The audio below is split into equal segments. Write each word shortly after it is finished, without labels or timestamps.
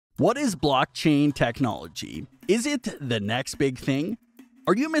What is blockchain technology? Is it the next big thing?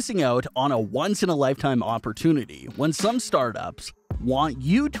 Are you missing out on a once-in-a-lifetime opportunity when some startups want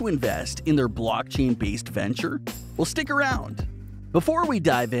you to invest in their blockchain-based venture? Well, stick around. Before we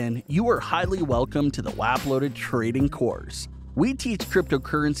dive in, you are highly welcome to the Waploaded Trading course. We teach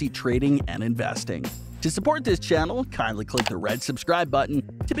cryptocurrency trading and investing. To support this channel, kindly click the red subscribe button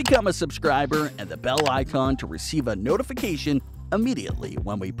to become a subscriber and the bell icon to receive a notification immediately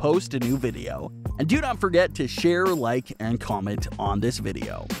when we post a new video. And do not forget to share, like, and comment on this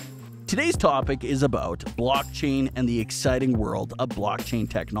video. Today's topic is about blockchain and the exciting world of blockchain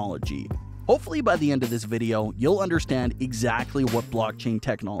technology. Hopefully by the end of this video, you'll understand exactly what blockchain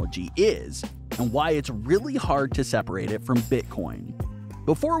technology is and why it's really hard to separate it from Bitcoin.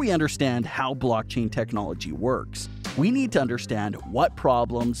 Before we understand how blockchain technology works, we need to understand what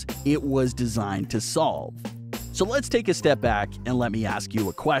problems it was designed to solve. So let's take a step back and let me ask you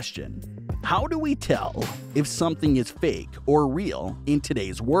a question. How do we tell if something is fake or real in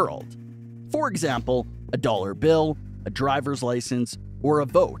today's world? For example, a dollar bill, a driver's license, or a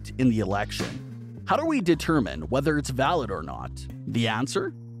vote in the election. How do we determine whether it's valid or not? The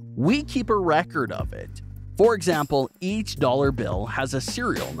answer? We keep a record of it. For example, each dollar bill has a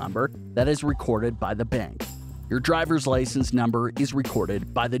serial number that is recorded by the bank. Your driver's license number is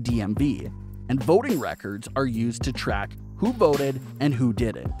recorded by the DMV, and voting records are used to track who voted and who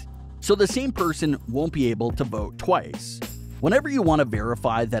didn't. So the same person won't be able to vote twice. Whenever you want to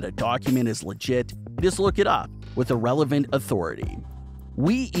verify that a document is legit, just look it up with a relevant authority.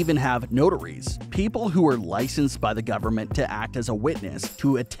 We even have notaries, people who are licensed by the government to act as a witness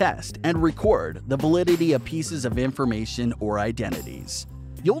to attest and record the validity of pieces of information or identities.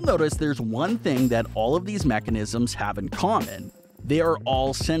 You'll notice there's one thing that all of these mechanisms have in common. They are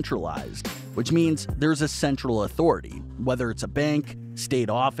all centralized, which means there's a central authority, whether it's a bank, state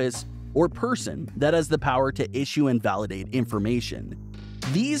office, or person that has the power to issue and validate information.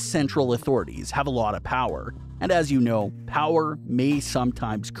 These central authorities have a lot of power, and as you know, power may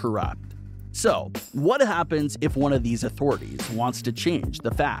sometimes corrupt. So, what happens if one of these authorities wants to change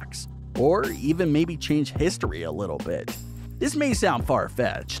the facts, or even maybe change history a little bit? This may sound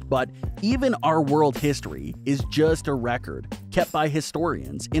far-fetched, but even our world history is just a record kept by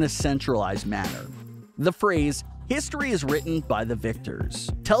historians in a centralized manner. The phrase, "history is written by the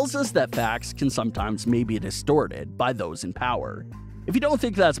victors," tells us that facts can sometimes may be distorted by those in power. If you don't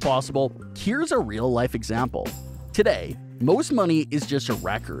think that's possible, here's a real-life example. Today, most money is just a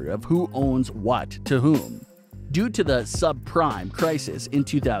record of who owns what to whom. Due to the subprime crisis in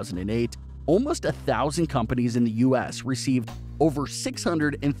 2008, almost 1,000 companies in the US received over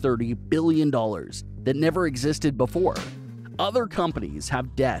 $630 billion that never existed before. Other companies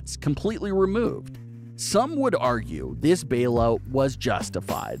have debts completely removed. Some would argue this bailout was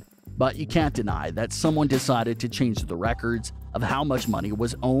justified, but you can't deny that someone decided to change the records of how much money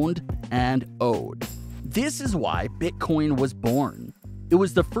was owned and owed. This is why Bitcoin was born. It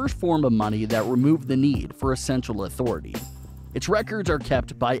was the first form of money that removed the need for a central authority. Its records are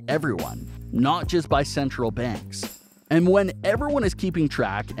kept by everyone, not just by central banks. And when everyone is keeping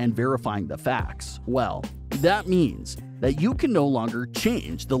track and verifying the facts, well, that means that you can no longer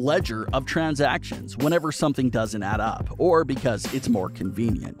change the ledger of transactions whenever something doesn't add up or because it's more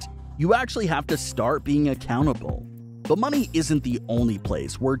convenient. You actually have to start being accountable. But money isn't the only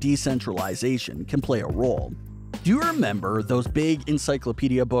place where decentralization can play a role. Do you remember those big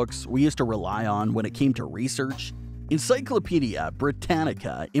encyclopedia books we used to rely on when it came to research? Encyclopedia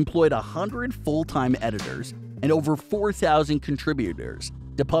Britannica employed 100 full-time editors and over 4,000 contributors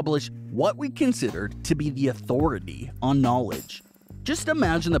to publish what we considered to be the authority on knowledge. Just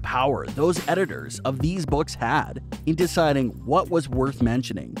imagine the power those editors of these books had in deciding what was worth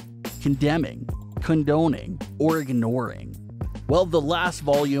mentioning, condemning, condoning, or ignoring. Well, the last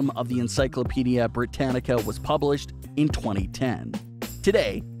volume of the Encyclopedia Britannica was published in 2010.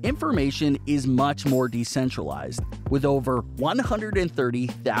 Today, information is much more decentralized, with over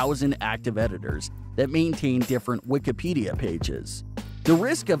 130,000 active editors that maintain different Wikipedia pages. The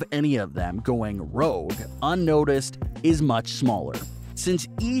risk of any of them going rogue unnoticed is much smaller, since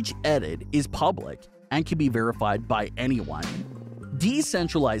each edit is public and can be verified by anyone.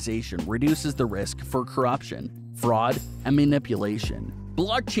 Decentralization reduces the risk for corruption, fraud, and manipulation.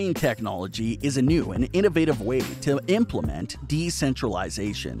 Blockchain technology is a new and innovative way to implement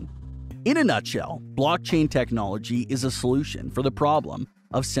decentralization. In a nutshell, blockchain technology is a solution for the problem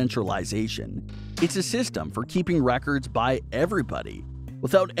of centralization. It's a system for keeping records by everybody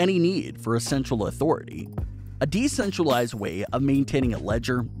without any need for a central authority. A decentralized way of maintaining a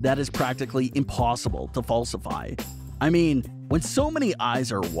ledger that is practically impossible to falsify. I mean, When so many eyes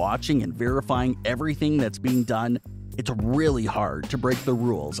are watching and verifying everything that's being done, it's really hard to break the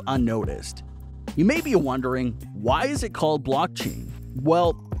rules unnoticed. You may be wondering, why is it called blockchain?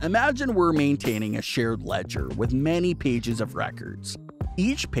 Well, imagine we're maintaining a shared ledger with many pages of records.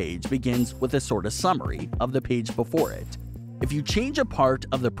 Each page begins with a sort of summary of the page before it. If you change a part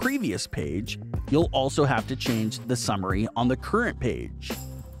of the previous page, you'll also have to change the summary on the current page.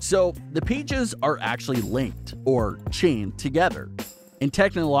 So the pages are actually linked or chained together. In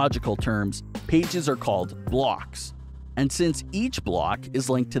technological terms, pages are called blocks. And since each block is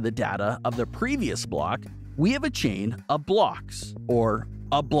linked to the data of the previous block, we have a chain of blocks, or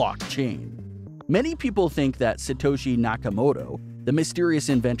a blockchain. Many people think that Satoshi Nakamoto, the mysterious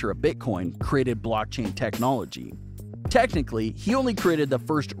inventor of Bitcoin, created blockchain technology. Technically, he only created the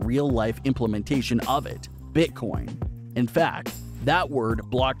first real-life implementation of it, Bitcoin. In fact, that word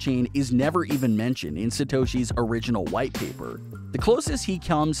blockchain is never even mentioned in Satoshi's original white paper. The closest he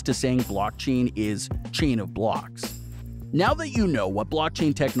comes to saying blockchain is chain of blocks. Now that you know what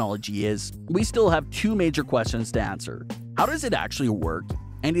blockchain technology is, we still have two major questions to answer. How does it actually work,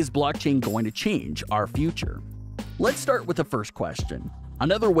 and is blockchain going to change our future? Let's start with the first question.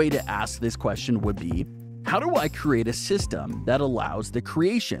 Another way to ask this question would be, how do I create a system that allows the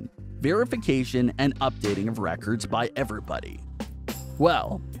creation, verification, and updating of records by everybody?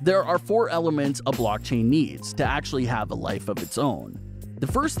 Well, there are 4 elements a blockchain needs to actually have a life of its own. The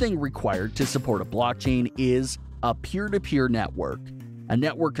first thing required to support a blockchain is a peer-to-peer network, a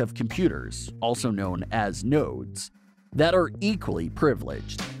network of computers, also known as nodes, that are equally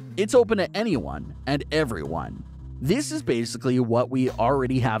privileged. It's open to anyone and everyone. This is basically what we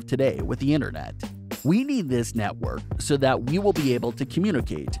already have today with the internet. We need this network so that we will be able to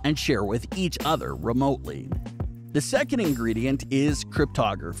communicate and share with each other remotely. The second ingredient is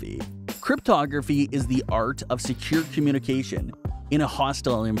cryptography. Cryptography is the art of secure communication in a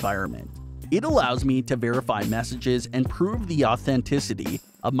hostile environment. It allows me to verify messages and prove the authenticity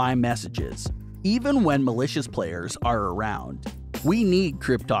of my messages, even when malicious players are around. We need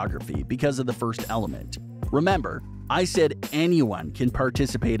cryptography because of the first element. Remember, I said anyone can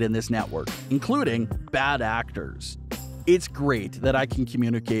participate in this network, including bad actors. It's great that I can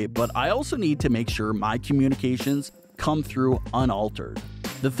communicate, but I also need to make sure my communications come through unaltered.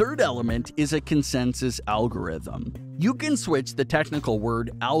 The third element is a consensus algorithm. You can switch the technical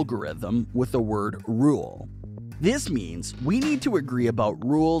word algorithm with the word rule. This means we need to agree about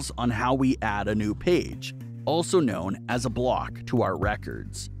rules on how we add a new page, also known as a block, to our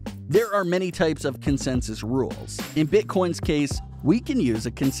records. There are many types of consensus rules. In Bitcoin's case, we can use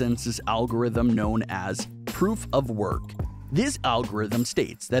a consensus algorithm known as proof of work. This algorithm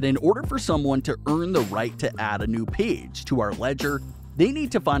states that in order for someone to earn the right to add a new page to our ledger, they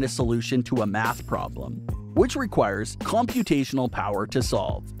need to find a solution to a math problem, which requires computational power to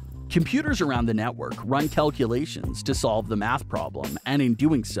solve. Computers around the network run calculations to solve the math problem, and in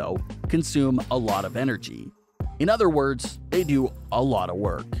doing so, consume a lot of energy. In other words, they do a lot of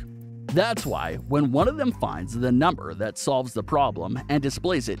work. That's why, when one of them finds the number that solves the problem and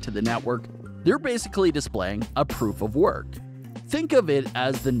displays it to the network, they're basically displaying a proof of work. Think of it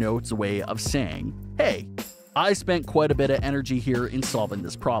as the note's way of saying, hey, I spent quite a bit of energy here in solving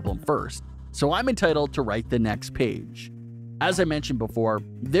this problem first, so I'm entitled to write the next page. As I mentioned before,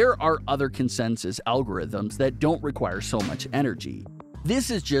 there are other consensus algorithms that don't require so much energy. This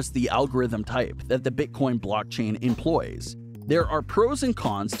is just the algorithm type that the Bitcoin blockchain employs. There are pros and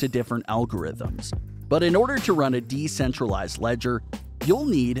cons to different algorithms, but in order to run a decentralized ledger, you'll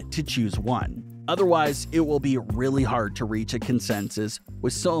need to choose one. Otherwise, it will be really hard to reach a consensus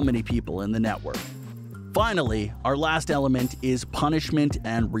with so many people in the network. Finally, our last element is punishment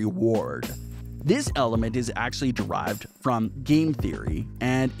and reward. This element is actually derived from game theory,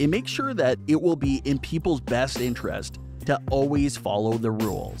 and it makes sure that it will be in people's best interest to always follow the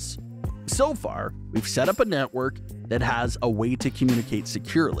rules. So far, we've set up a network that has a way to communicate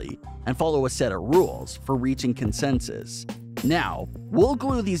securely and follow a set of rules for reaching consensus. Now, we'll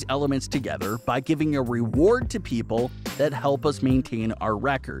glue these elements together by giving a reward to people that help us maintain our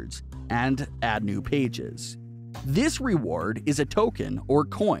records and add new pages. This reward is a token or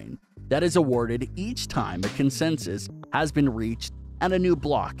coin that is awarded each time a consensus has been reached and a new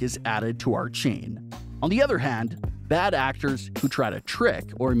block is added to our chain. On the other hand, bad actors who try to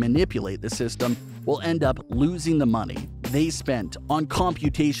trick or manipulate the system will end up losing the money they spent on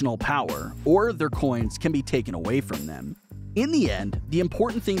computational power, or their coins can be taken away from them. In the end, the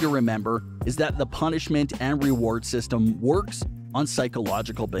important thing to remember is that the punishment and reward system works on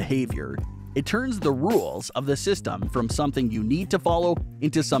psychological behavior. It turns the rules of the system from something you need to follow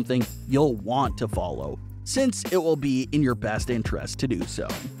into something you'll want to follow. since it will be in your best interest to do so.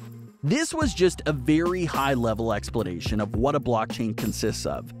 This was just a very high-level explanation of what a blockchain consists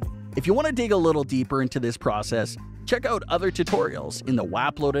of. If you want to dig a little deeper into this process, check out other tutorials in the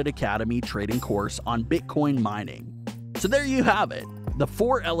Waploaded Academy trading course on Bitcoin mining. So there you have it, the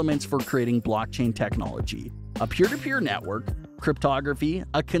 4 elements for creating blockchain technology: a peer-to-peer network, cryptography,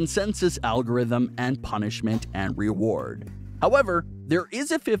 a consensus algorithm, and punishment and reward. However, there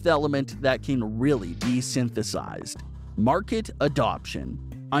is a 5th element that can really be synthesized: market adoption.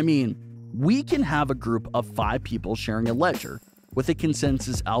 I mean, we can have a group of 5 people sharing a ledger with a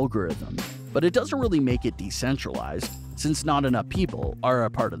consensus algorithm, but it doesn't really make it decentralized, since not enough people are a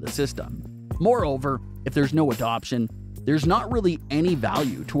part of the system. Moreover, if there's no adoption, there's not really any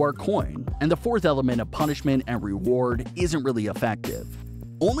value to our coin, and the 4th element of punishment and reward isn't really effective.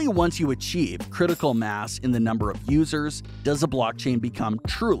 Only once you achieve critical mass in the number of users does a blockchain become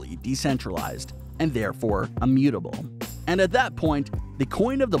truly decentralized, and therefore immutable. And at that point, the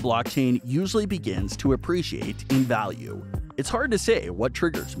coin of the blockchain usually begins to appreciate in value. It's hard to say what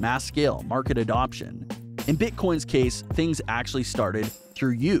triggers mass-scale market adoption. In Bitcoin's case, things actually started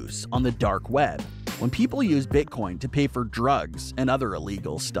through use on the dark web, when people used Bitcoin to pay for drugs and other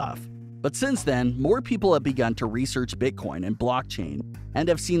illegal stuff. But since then, more people have begun to research Bitcoin and blockchain and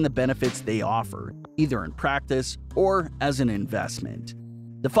have seen the benefits they offer, either in practice or as an investment.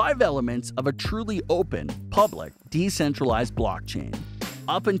 The 5 elements of a truly open, public, decentralized blockchain.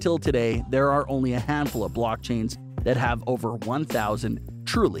 Up until today, there are only a handful of blockchains that have over 1,000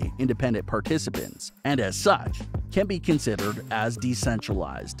 truly independent participants, and as such, can be considered as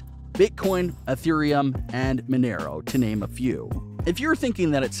decentralized. Bitcoin, Ethereum, and Monero, to name a few. If you're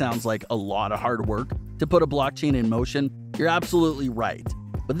thinking that it sounds like a lot of hard work to put a blockchain in motion, you're absolutely right.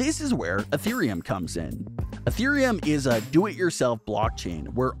 But this is where Ethereum comes in. Ethereum is a do-it-yourself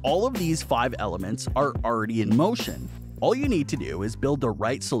blockchain where all of these 5 elements are already in motion. All you need to do is build the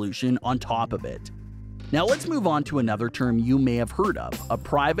right solution on top of it. Now let's move on to another term you may have heard of, a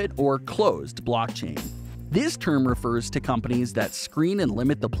private or closed blockchain. This term refers to companies that screen and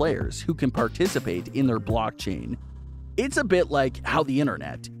limit the players who can participate in their blockchain. It's a bit like how the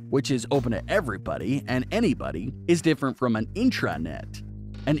internet, which is open to everybody and anybody, is different from an intranet,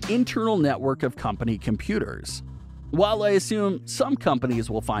 an internal network of company computers. While I assume some companies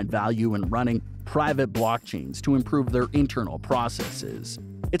will find value in running private blockchains to improve their internal processes,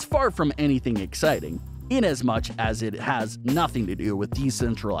 it's far from anything exciting, inasmuch as it has nothing to do with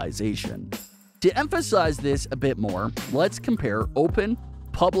decentralization. To emphasize this a bit more, let's compare open,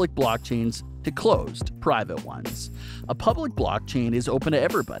 public blockchains to closed, private ones. A public blockchain is open to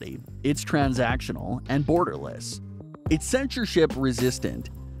everybody. It's transactional and borderless. It's censorship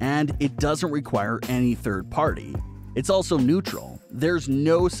resistant, and it doesn't require any third party. It's also neutral. There's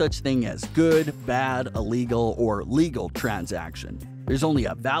no such thing as good, bad, illegal, or legal transaction. There's only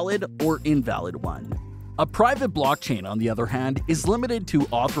a valid or invalid one. A private blockchain, on the other hand, is limited to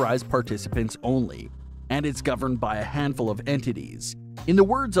authorized participants only, and it's governed by a handful of entities. In the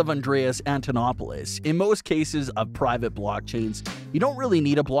words of Andreas Antonopoulos, in most cases of private blockchains, you don't really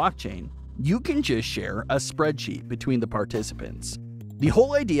need a blockchain. You can just share a spreadsheet between the participants. The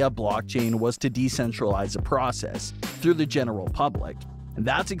whole idea of blockchain was to decentralize a process through the general public, and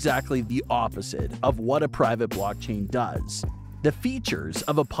that's exactly the opposite of what a private blockchain does. The features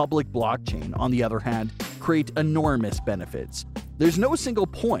of a public blockchain, on the other hand, create enormous benefits. There's no single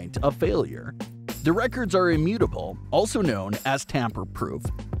point of failure. The records are immutable, also known as tamper-proof.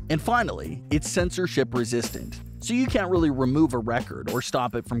 And finally, it's censorship-resistant, so you can't really remove a record or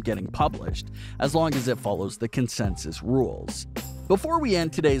stop it from getting published, as long as it follows the consensus rules. Before we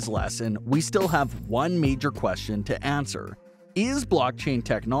end today's lesson, we still have one major question to answer. Is blockchain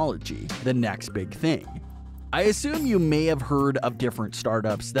technology the next big thing? I assume you may have heard of different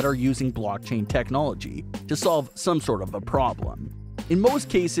startups that are using blockchain technology to solve some sort of a problem. In most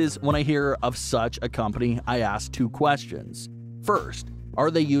cases, when I hear of such a company, I ask 2 questions. First,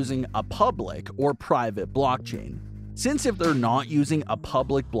 are they using a public or private blockchain? Since if they're not using a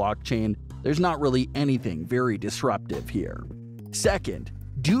public blockchain, there's not really anything very disruptive here. Second,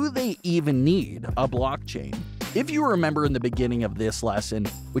 do they even need a blockchain? If you remember in the beginning of this lesson,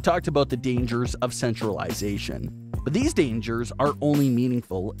 we talked about the dangers of centralization. But these dangers are only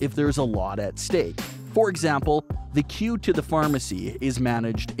meaningful if there's a lot at stake. For example, the queue to the pharmacy is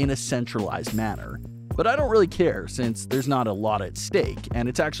managed in a centralized manner. But I don't really care since there's not a lot at stake and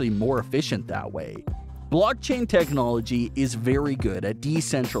it's actually more efficient that way. Blockchain technology is very good at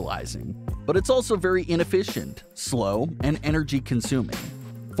decentralizing, but it's also very inefficient, slow, and energy consuming.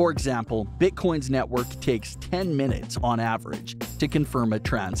 For example, Bitcoin's network takes 10 minutes on average to confirm a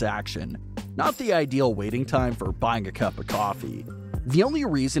transaction, not the ideal waiting time for buying a cup of coffee. The only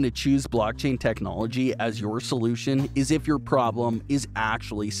reason to choose blockchain technology as your solution is if your problem is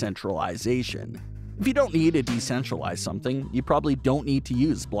actually centralization. If you don't need to decentralize something, you probably don't need to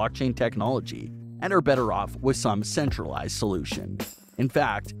use blockchain technology and are better off with some centralized solution. In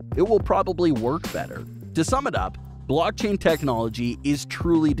fact, it will probably work better. To sum it up, blockchain technology is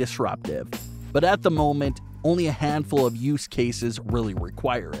truly disruptive, but at the moment, only a handful of use cases really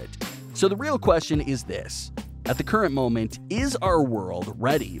require it. So the real question is this: at the current moment, is our world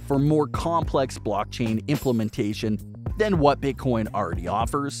ready for more complex blockchain implementation than what Bitcoin already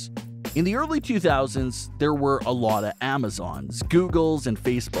offers? In the early 2000s, there were a lot of Amazons, Googles, and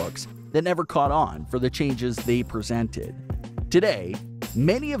Facebooks that never caught on for the changes they presented. Today,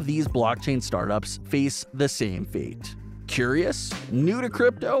 many of these blockchain startups face the same fate. Curious? New to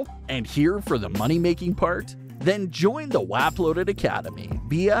crypto? And here for the money-making part? Then join the Waploaded Academy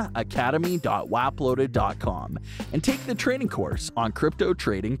via academy.waploaded.com and take the training course on crypto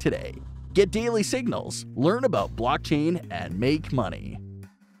trading today. Get daily signals, learn about blockchain, and make money.